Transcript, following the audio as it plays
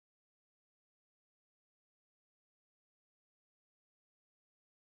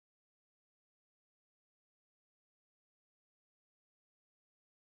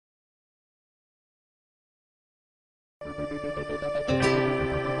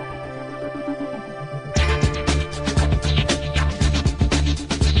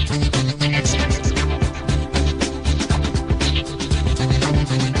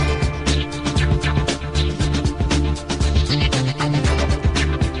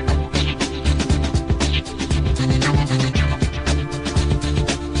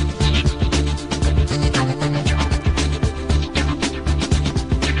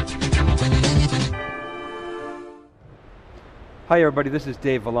Hi everybody, this is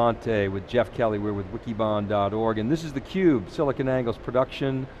Dave Vellante with Jeff Kelly. We're with Wikibon.org, and this is theCUBE, SiliconANGLE's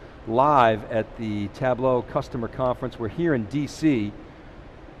production, live at the Tableau Customer Conference. We're here in DC.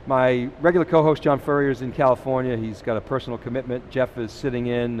 My regular co-host John Furrier is in California. He's got a personal commitment. Jeff is sitting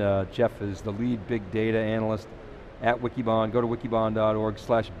in. Jeff is the lead big data analyst at Wikibon. Go to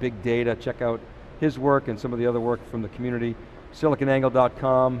wikibon.org/big data. Check out his work and some of the other work from the community.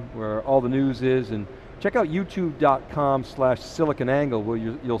 SiliconANGLE.com, where all the news is, and check out youtube.com/SiliconANGLE, where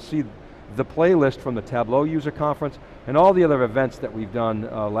you'll see the playlist from the Tableau user conference and all the other events that we've done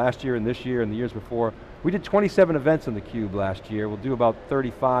last year and this year and the years before. We did 27 events on theCUBE last year. We'll do about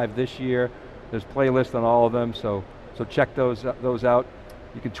 35 this year. There's playlists on all of them, so check those out.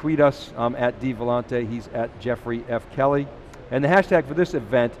 You can tweet us, I'm at D Vellante, he's at Jeffrey F. Kelly. And the hashtag for this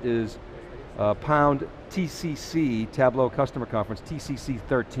event is pound TCC, Tableau Customer Conference,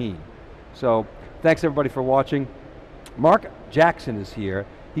 TCC13. So thanks everybody for watching. Mark Jackson is here.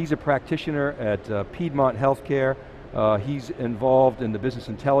 He's a practitioner at Piedmont Healthcare. He's involved in the business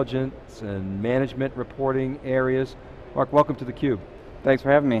intelligence and management reporting areas. Mark, welcome to theCUBE. Thanks for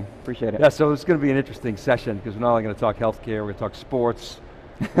having me, appreciate it. Yeah, so it's going to be an interesting session because we're not only going to talk healthcare, we're going to talk sports.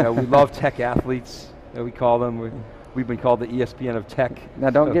 We love tech athletes, we call them. We've been called the ESPN of tech. Now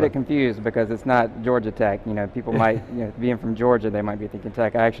don't get it confused because it's not Georgia Tech. You know, people might, being from Georgia, they might be thinking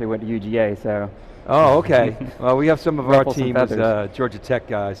Tech. I actually went to UGA, so. Oh, okay. Well, we have some of our team is feathers. Georgia Tech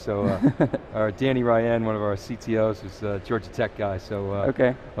guys, so our Danny Ryan, one of our CTOs, is a Georgia Tech guy, so.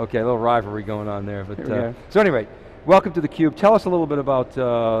 Okay, a little rivalry going on there. But so anyway, welcome to theCUBE. Tell us a little bit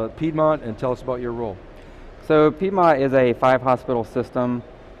about Piedmont and tell us about your role. So Piedmont is a 5-hospital system.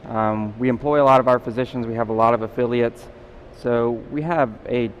 We employ a lot of our physicians, we have a lot of affiliates, so we have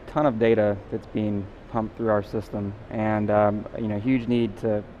a ton of data that's being pumped through our system, and huge need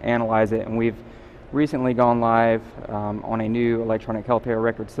to analyze it, and we've recently gone live on a new electronic health care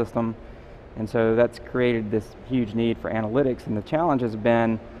record system, and so that's created this huge need for analytics, and the challenge has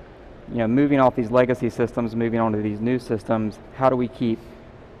been moving off these legacy systems, moving onto these new systems. How do we keep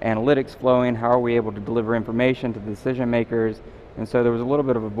analytics flowing? How are we able to deliver information to the decision makers? And so there was a little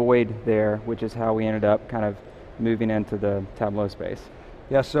bit of a void there, which is how we ended up kind of moving into the Tableau space.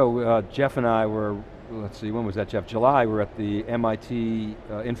 Yeah, so Jeff and I were, let's see, when was that, Jeff? July, we were at the MIT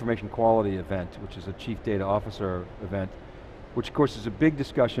Information Quality event, which is a Chief Data Officer event, which of course is a big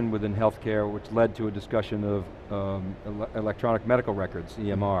discussion within healthcare, which led to a discussion of electronic medical records,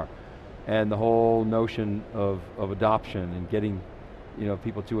 EMR, and the whole notion of adoption and getting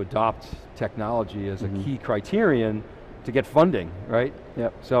people to adopt technology as a key criterion to get funding, right?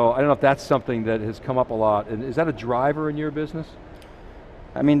 Yep. So I don't know if that's something that has come up a lot. And is that a driver in your business?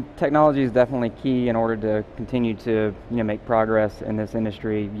 I mean, technology is definitely key in order to continue to make progress in this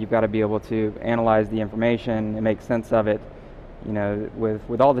industry. You've got to be able to analyze the information and make sense of it.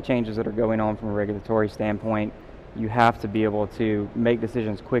 With all the changes that are going on from a regulatory standpoint, you have to be able to make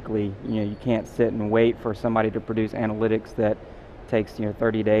decisions quickly. You can't sit and wait for somebody to produce analytics that takes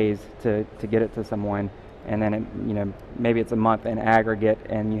 30 days to get it to someone. And then maybe it's a month in aggregate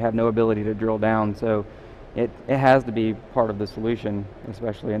and you have no ability to drill down, so it has to be part of the solution,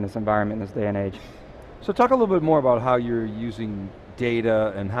 especially in this environment, in this day and age. So talk a little bit more about how you're using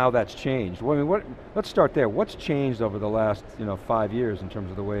data and how that's changed. Well, I mean, let's start there. What's changed over the last 5 years in terms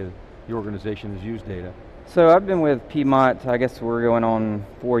of the way that your organization has used data? So I've been with Piedmont, I guess we're going on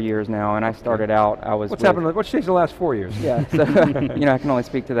 4 years now, and I started out, What's changed the last 4 years? Yeah, so I can only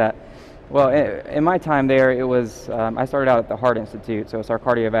speak to that. Well, in my time there, it was, I started out at the Heart Institute, so it's our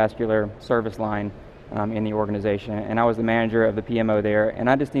cardiovascular service line in the organization, and I was the manager of the PMO there, and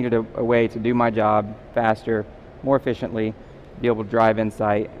I just needed a way to do my job faster, more efficiently, be able to drive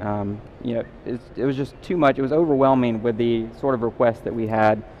insight. It was just too much, it was overwhelming with the sort of requests that we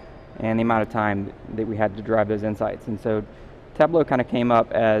had and the amount of time that we had to drive those insights. And so Tableau kind of came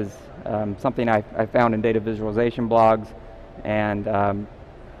up as something I found in data visualization blogs, and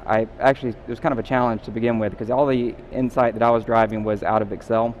it was kind of a challenge to begin with because all the insight that I was driving was out of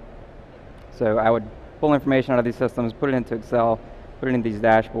Excel. So I would pull information out of these systems, put it into Excel, put it in these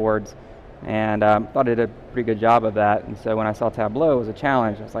dashboards, and thought I did a pretty good job of that. And so when I saw Tableau, it was a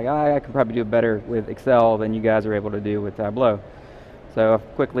challenge. I was like, I could probably do better with Excel than you guys are able to do with Tableau. So I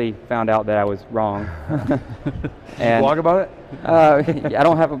quickly found out that I was wrong. And you blog about it? I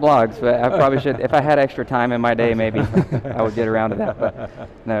don't have a blog, so I probably should. If I had extra time in my day, maybe I would get around to that, but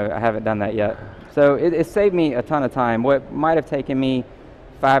no, I haven't done that yet. So it saved me a ton of time. What might have taken me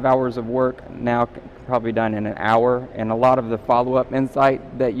 5 hours of work now probably done in an hour, and a lot of the follow-up insight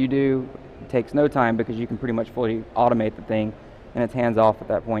that you do takes no time because you can pretty much fully automate the thing, and it's hands-off at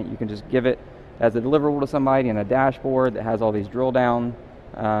that point. You can just give it as a deliverable to somebody in a dashboard that has all these drill down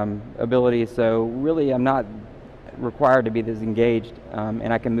abilities. So really I'm not required to be this engaged,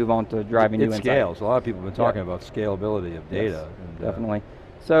 and I can move on to driving new insights. It scales. A lot of people have been talking about scalability of data. Yes, and, definitely.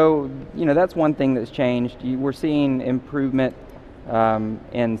 So, that's one thing that's changed. We're seeing improvement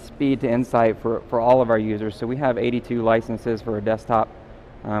in speed to insight for all of our users. So we have 82 licenses for a desktop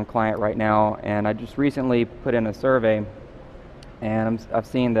client right now, and I just recently put in a survey, and I've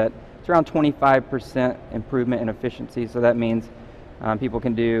seen that it's around 25% improvement in efficiency. So that means people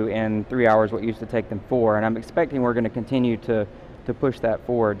can do in 3 hours what used to take them 4, and I'm expecting we're going to continue to push that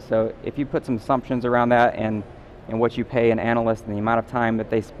forward. So if you put some assumptions around that and what you pay an analyst and the amount of time that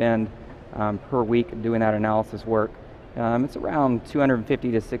they spend per week doing that analysis work, it's around $250,000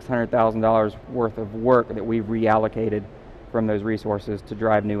 to $600,000 worth of work that we've reallocated from those resources to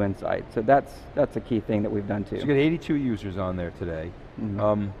drive new insights. So that's a key thing that we've done too. So you got 82 users on there today.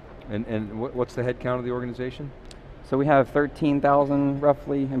 Mm-hmm. And what's the head count of the organization? So we have 13,000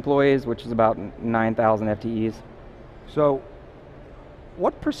 roughly employees, which is about 9,000 FTEs. So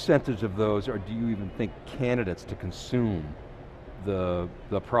what percentage of those do you even think candidates to consume the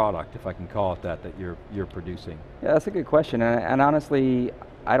product, if I can call it that you're producing? Yeah, that's a good question, and honestly,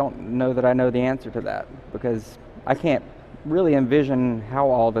 I don't know that I know the answer to that, because I can't really envision how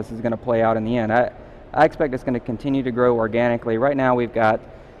all this is going to play out in the end. I expect it's going to continue to grow organically. Right now we've got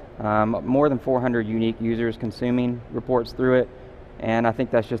more than 400 unique users consuming reports through it, and I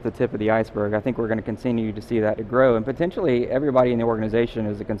think that's just the tip of the iceberg. I think we're going to continue to see that to grow, and potentially everybody in the organization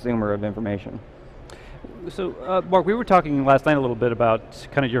is a consumer of information. So, Mark, we were talking last night a little bit about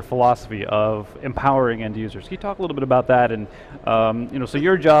kind of your philosophy of empowering end users. Can you talk a little bit about that? And so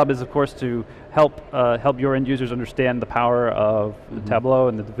your job is, of course, to help your end users understand the power of Tableau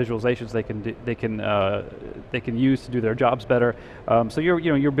and the visualizations they can use to do their jobs better. So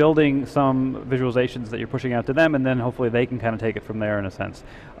you're building some visualizations that you're pushing out to them, and then hopefully they can kind of take it from there in a sense.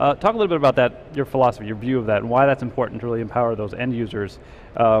 Talk a little bit about that, your philosophy, your view of that, and why that's important to really empower those end users.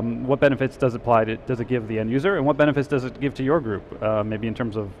 What benefits does it give the end user, and what benefits does it give to your group? Maybe in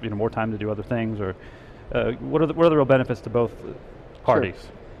terms of more time to do other things, or what are the real benefits to both parties?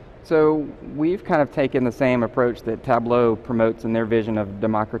 Sure. So we've kind of taken the same approach that Tableau promotes in their vision of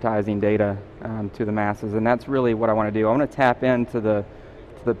democratizing data to the masses, and that's really what I want to do. I want to tap into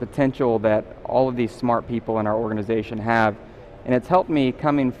the potential that all of these smart people in our organization have, and it's helped me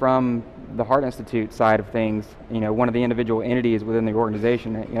coming from the Heart Institute side of things, one of the individual entities within the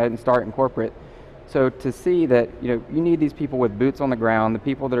organization. I didn't start in corporate. So to see that you need these people with boots on the ground, the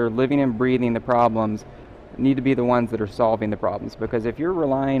people that are living and breathing the problems, need to be the ones that are solving the problems. Because if you're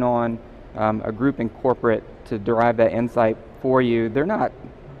relying on a group in corporate to derive that insight for you,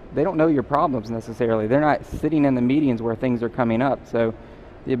 they don't know your problems necessarily. They're not sitting in the meetings where things are coming up. So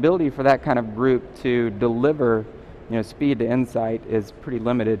the ability for that kind of group to deliver speed to insight is pretty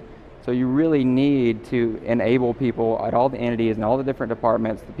limited. So you really need to enable people at all the entities and all the different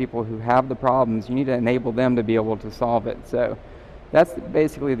departments, the people who have the problems, you need to enable them to be able to solve it. So that's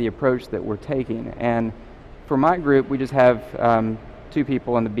basically the approach that we're taking. And for my group, we just have 2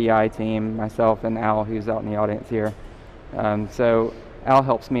 people in the BI team, myself and Al, who's out in the audience here. So Al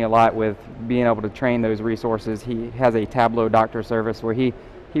helps me a lot with being able to train those resources. He has a Tableau doctor service where he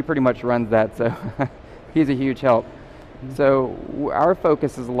pretty much runs that, so he's a huge help. So our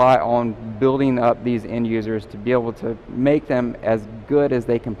focus is a lot on building up these end users to be able to make them as good as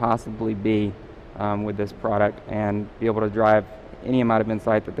they can possibly be with this product, and be able to drive any amount of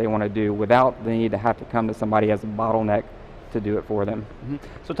insight that they want to do without the need to have to come to somebody as a bottleneck to do it for them.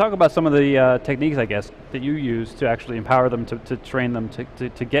 So talk about some of the techniques, I guess, that you use to actually empower them, to train them,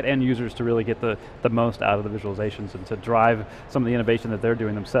 to get end users to really get the most out of the visualizations and to drive some of the innovation that they're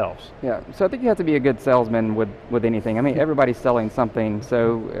doing themselves. Yeah, so I think you have to be a good salesman with anything. I mean, everybody's selling something,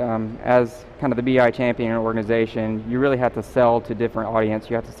 so as kind of the BI champion in an organization, you really have to sell to different audience.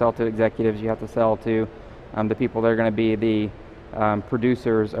 You have to sell to executives, you have to sell to the people that are going to be the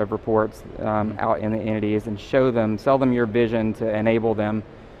producers of reports out in the entities, and sell them your vision to enable them.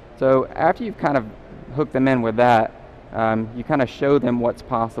 So after you've kind of hooked them in with that, you kind of show them what's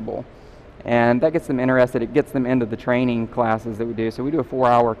possible. And that gets them interested. It gets them into the training classes that we do. So we do a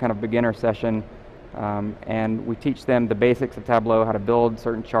 4-hour kind of beginner session, and we teach them the basics of Tableau, how to build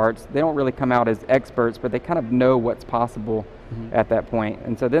certain charts. They don't really come out as experts, but they kind of know what's possible at that point.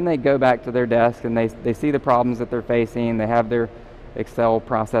 And so then they go back to their desk and they see the problems that they're facing. They have their Excel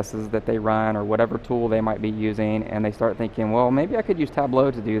processes that they run, or whatever tool they might be using, and they start thinking, well, maybe I could use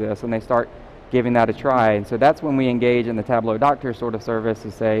Tableau to do this, and they start giving that a try. And so that's when we engage in the Tableau doctor sort of service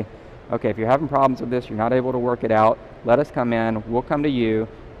to say, okay, if you're having problems with this, you're not able to work it out, let us come in, we'll come to you,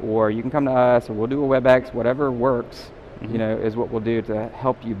 or you can come to us, or we'll do a WebEx, whatever works, you know, is what we'll do to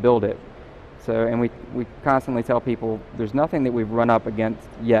help you build it. So, and we constantly tell people there's nothing that we've run up against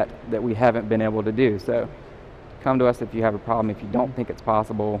yet that we haven't been able to do. So come to us if you have a problem. If you don't think it's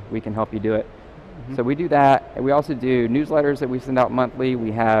possible, we can help you do it. So we do that, and we also do newsletters that we send out monthly.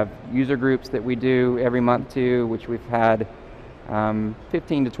 We have user groups that we do every month too, which we've had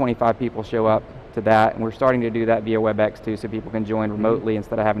 15 to 25 people show up to that, and we're starting to do that via WebEx too, so people can join remotely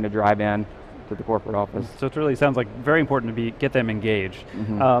instead of having to drive in to the corporate office. So it really sounds like very important to get them engaged.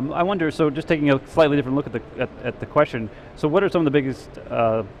 I wonder, so just taking a slightly different look at the question, so what are some of the biggest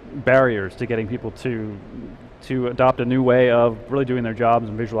barriers to getting people to adopt a new way of really doing their jobs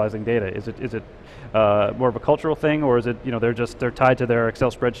and visualizing data? Is it more of a cultural thing, or is it, you know, they're tied to their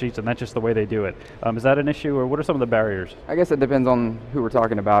Excel spreadsheets and that's just the way they do it? Is that an issue, or what are some of the barriers? I guess it depends on who we're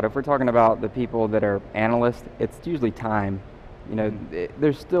talking about. If we're talking about the people that are analysts, it's usually time. You know,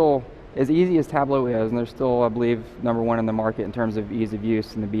 there's still, as easy as Tableau is, and they're still, I believe, #1 in the market in terms of ease of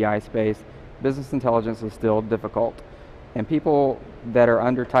use in the BI space, business intelligence is still difficult. And people that are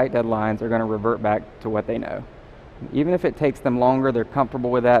under tight deadlines are going to revert back to what they know. Even if it takes them longer, they're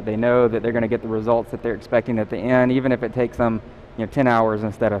comfortable with that. They know that they're going to get the results that they're expecting at the end, even if it takes them, you know, 10 hours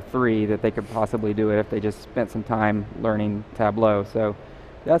instead of 3, that they could possibly do it if they just spent some time learning Tableau. So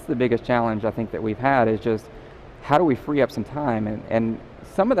that's the biggest challenge I think that we've had, is just how do we free up some time? And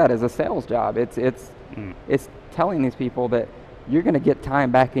some of that is a sales job. It's telling these people that you're going to get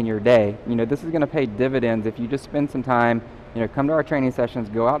time back in your day. You know, this is going to pay dividends if you just spend some time, you know, come to our training sessions,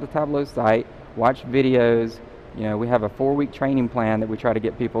 go out to Tableau's site, watch videos. You know, we have a 4-week training plan that we try to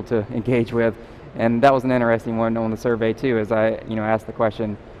get people to engage with, and that was an interesting one on the survey too, as I, you know, asked the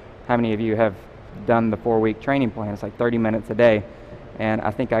question, how many of you have done the 4-week training plan? It's like 30 minutes a day, and I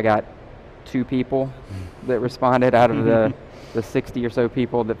think I got 2 people that responded out of the 60 or so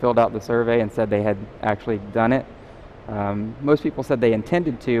people that filled out the survey and said they had actually done it. Most people said they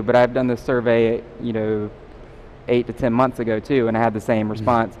intended to, but I've done this survey, you know, 8 to 10 months ago too, and I had the same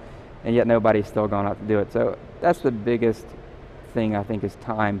response, and yet nobody's still gone out to do it. So that's the biggest thing, I think, is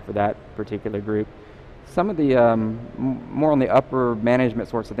time for that particular group. Some of the more on the upper management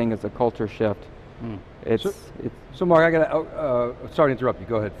sorts of things is a culture shift. So Mark, I got sorry to interrupt you,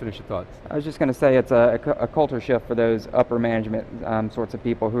 go ahead, finish your thoughts. I was just going to say it's a culture shift for those upper management sorts of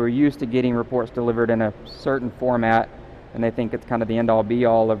people who are used to getting reports delivered in a certain format, and they think it's kind of the end-all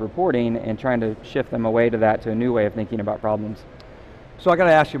be-all of reporting, and trying to shift them away to that, to a new way of thinking about problems. So I got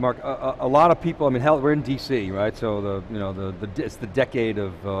to ask you, Mark, a lot of people, I mean, hell, we're in DC, right? So it's the decade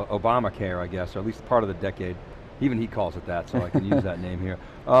of Obamacare, I guess, or at least part of the decade. Even he calls it that, so I can use that name here.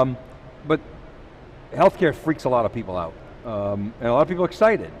 But healthcare freaks a lot of people out, and a lot of people are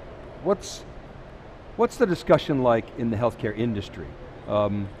excited. What's the discussion like in the healthcare industry?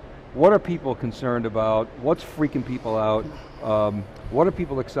 What are people concerned about? What's freaking people out? What are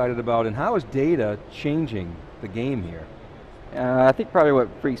people excited about? And how is data changing the game here? I think probably what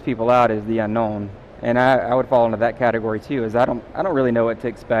freaks people out is the unknown, and I would fall into that category too. Is I don't really know what to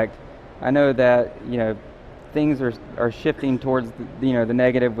expect. I know that, you know, things are shifting towards the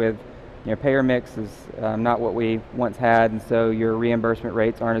negative with, you know, payer mix is not what we once had, and so your reimbursement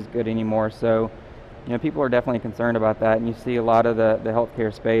rates aren't as good anymore. So, you know, people are definitely concerned about that, and you see a lot of the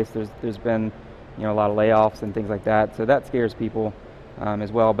healthcare space. There's been, you know, a lot of layoffs and things like that. So that scares people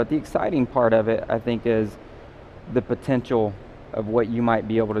as well. But the exciting part of it, I think, is the potential of what you might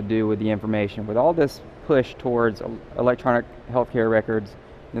be able to do with the information. With all this push towards electronic healthcare records,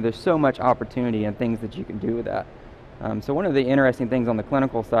 you know, there's so much opportunity and things that you can do with that. So one of the interesting things on the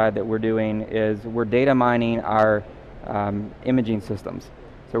clinical side that we're doing is we're data mining our imaging systems.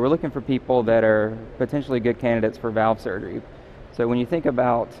 So we're looking for people that are potentially good candidates for valve surgery. So when you think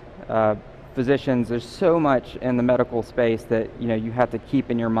about physicians, there's so much in the medical space that, you know, you have to keep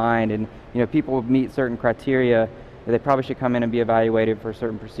in your mind, and, you know, people meet certain criteria that they probably should come in and be evaluated for a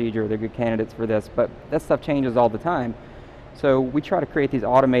certain procedure. They're good candidates for this, but that stuff changes all the time. So we try to create these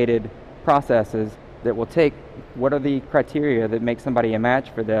automated processes that will take what are the criteria that make somebody a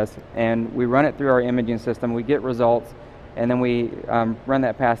match for this, and we run it through our imaging system, we get results, and then we run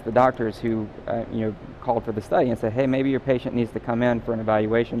that past the doctors who you know, called for the study and say, hey, maybe your patient needs to come in for an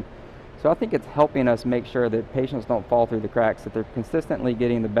evaluation. So I think it's helping us make sure that patients don't fall through the cracks, that they're consistently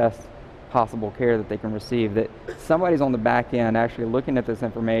getting the best possible care that they can receive, that somebody's on the back end actually looking at this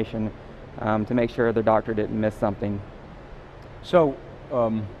information to make sure their doctor didn't miss something. So,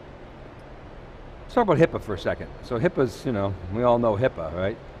 let's talk about HIPAA for a second. So HIPAA's, you know, we all know HIPAA,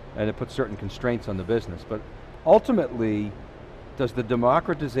 right? And it puts certain constraints on the business, but ultimately, does the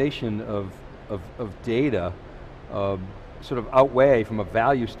democratization of data sort of outweigh from a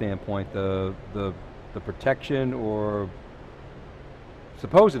value standpoint the protection or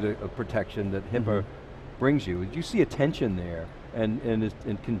supposed protection that HIPAA brings you? Do you see a tension there? And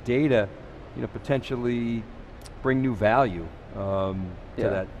can data, potentially bring new value to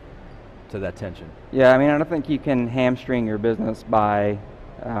that tension? Yeah, I mean, I don't think you can hamstring your business by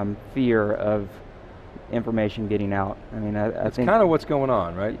fear of information getting out. I mean, I think kind of what's going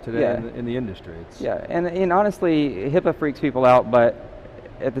on, right, today in the industry. And honestly, HIPAA freaks people out, but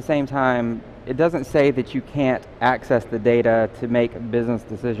at the same time, it doesn't say that you can't access the data to make business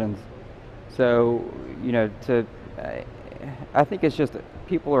decisions. So, I think it's just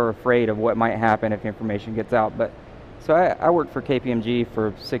people are afraid of what might happen if information gets out. But so I worked for KPMG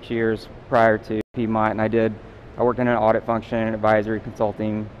for 6 years prior to Piedmont, and I worked in an audit function and advisory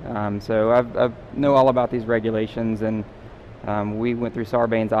consulting. So I know all about these regulations, and we went through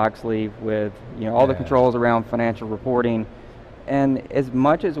Sarbanes-Oxley with all the controls around financial reporting. And as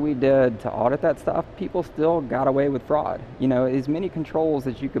much as we did to audit that stuff, people still got away with fraud. As many controls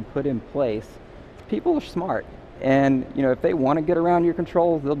as you could put in place, people are smart. And if they want to get around your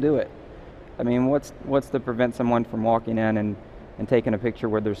controls, they'll do it. I mean, what's to prevent someone from walking in and taking a picture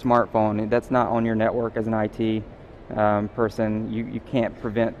with their smartphone? That's not on your network as an IT person. You can't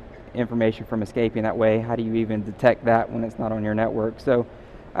prevent information from escaping that way. How do you even detect that when it's not on your network? So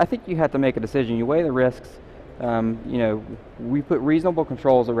I think you have to make a decision. You weigh the risks. We put reasonable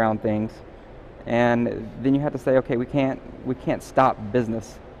controls around things, and then you have to say, okay, we can't stop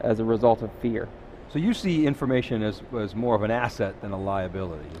business as a result of fear. So you see information as more of an asset than a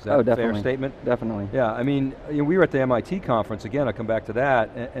liability. Is that a fair statement? Definitely. Yeah, I mean, we were at the MIT conference, again, I'll come back to that,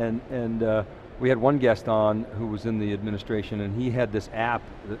 and we had one guest on who was in the administration, and he had this app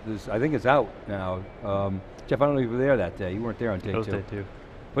that I think it's out now. Jeff, I don't know if you were there that day. You weren't there on day 2. Day 2.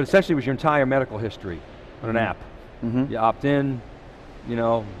 But essentially it was your entire medical history on an app. You opt in,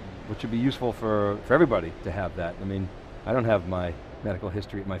 which would be useful for everybody to have that. I mean, I don't have my medical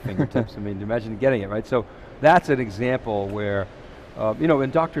history at my fingertips. I mean, imagine getting it, right? So that's an example where,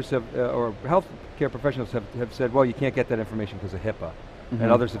 and doctors have, or healthcare professionals have said, well, you can't get that information because of HIPAA.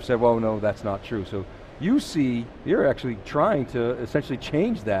 And others have said, well, no, that's not true. So you're actually trying to essentially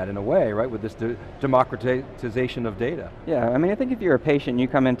change that in a way, right, with this democratization of data. Yeah, I mean, I think if you're a patient, you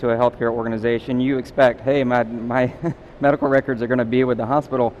come into a healthcare organization, you expect, hey, my medical records are going to be with the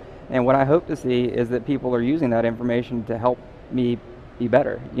hospital, and what I hope to see is that people are using that information to help me be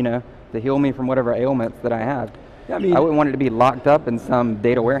better, to heal me from whatever ailments that I have. Yeah, I wouldn't want it to be locked up in some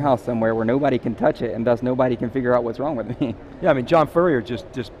data warehouse somewhere where nobody can touch it, and thus nobody can figure out what's wrong with me. Yeah, I mean, John Furrier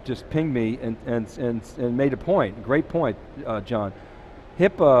just pinged me and made a point, great point, John.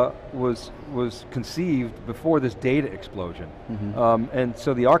 HIPAA was conceived before this data explosion. And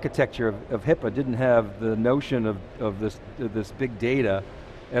so the architecture of HIPAA didn't have the notion of this big data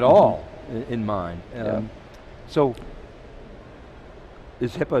at all in mind. So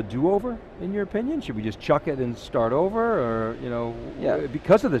is HIPAA a do-over, in your opinion? Should we just chuck it and start over, or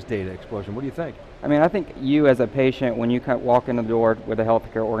because of this data explosion? What do you think? I mean, I think you as a patient, when you walk in the door with a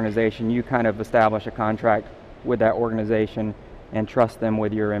healthcare organization, you kind of establish a contract with that organization and trust them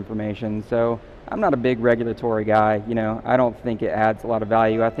with your information. So I'm not a big regulatory guy. I don't think it adds a lot of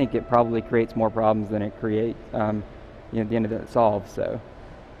value. I think it probably creates more problems than it creates. At the end of it solves. So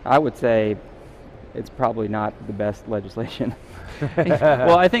I would say it's probably not the best legislation.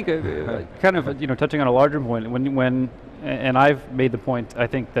 Well, I think kind of touching on a larger point, when and I've made the point, I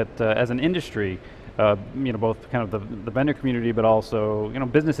think that as an industry, both kind of the vendor community, but also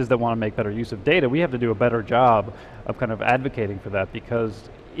businesses that want to make better use of data, we have to do a better job of kind of advocating for that, because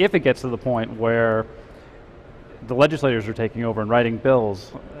if it gets to the point where the legislators are taking over and writing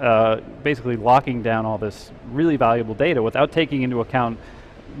bills, basically locking down all this really valuable data without taking into account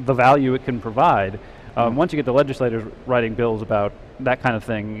the value it can provide. Once you get the legislators writing bills about that kind of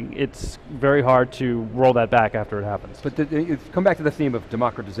thing, it's very hard to roll that back after it happens. But come back to the theme of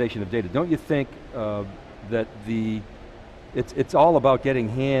democratization of data. Don't you think that it's all about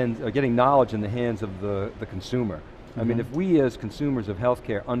getting knowledge in the hands of the consumer? I mean, if we as consumers of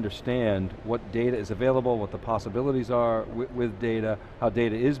healthcare understand what data is available, what the possibilities are with data, how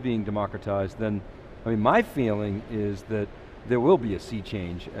data is being democratized, then, I mean, my feeling is that there will be a sea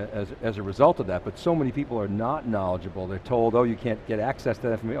change as a result of that, but so many people are not knowledgeable. They're told, oh, you can't get access to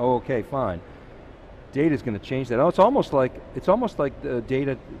that information. Oh, okay, fine. Data's going to change that. Oh, it's almost like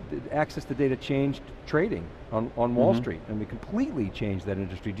the access to data changed trading on Wall Street, and we completely changed that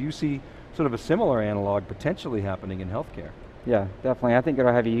industry. Do you see sort of a similar analog potentially happening in healthcare? Yeah, definitely. I think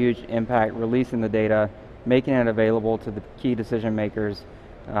it'll have a huge impact releasing the data, making it available to the key decision makers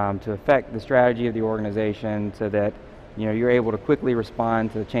to affect the strategy of the organization, so that you're able to quickly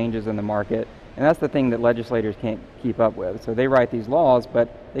respond to changes in the market. And that's the thing that legislators can't keep up with. So they write these laws,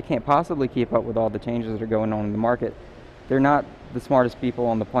 but they can't possibly keep up with all the changes that are going on in the market. They're not the smartest people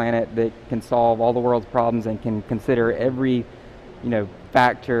on the planet that can solve all the world's problems and can consider every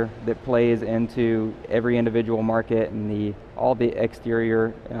factor that plays into every individual market and all the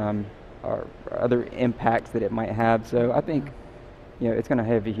exterior or other impacts that it might have. So I think it's going to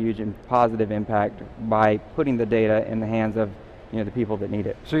have a huge and positive impact by putting the data in the hands of the people that need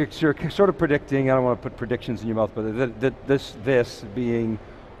it. So you're sort of predicting, I don't want to put predictions in your mouth, but this being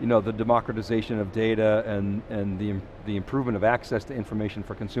the democratization of data and the improvement of access to information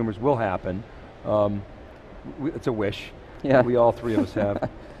for consumers will happen. It's a wish. Yeah. We all three of us have.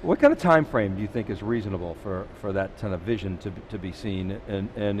 What kind of time frame do you think is reasonable for that kind of vision to be seen?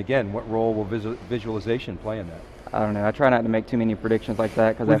 And again, what role will visualization play in that? I don't know. I try not to make too many predictions like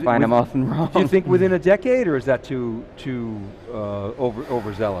that because I find them often wrong. Do you think within a decade, or is that too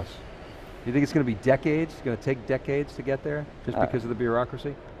overzealous? Do you think it's going to be decades? It's going to take decades to get there, just because of the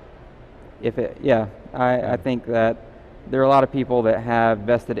bureaucracy? I think that there are a lot of people that have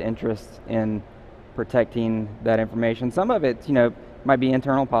vested interests in protecting that information. Some of it, might be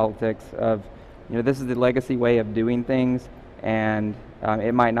internal politics of, this is the legacy way of doing things, and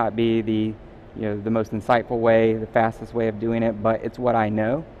it might not be the most insightful way, the fastest way of doing it, but it's what I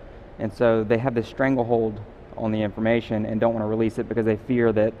know. And so they have this stranglehold on the information and don't want to release it because they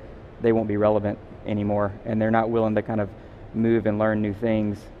fear that they won't be relevant anymore, and they're not willing to kind of move and learn new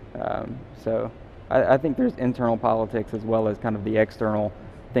things. So I think there's internal politics as well as kind of the external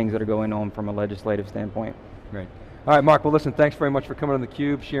things that are going on from a legislative standpoint. Great. All right, Mark, well listen, thanks very much for coming on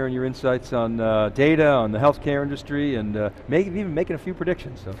theCUBE, sharing your insights on data, on the healthcare industry, and even making a few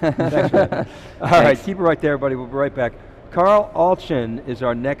predictions, so thanks for that. All right, keep it right there, buddy, we'll be right back. Carl Alchin is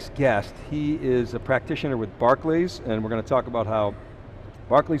our next guest. He is a practitioner with Barclays, and we're going to talk about how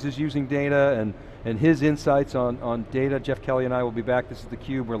Barclays is using data and his insights on data. Jeff Kelly and I will be back. This is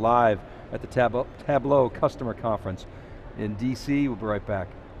theCUBE, we're live at the Tableau Customer Conference in DC. We'll be right back.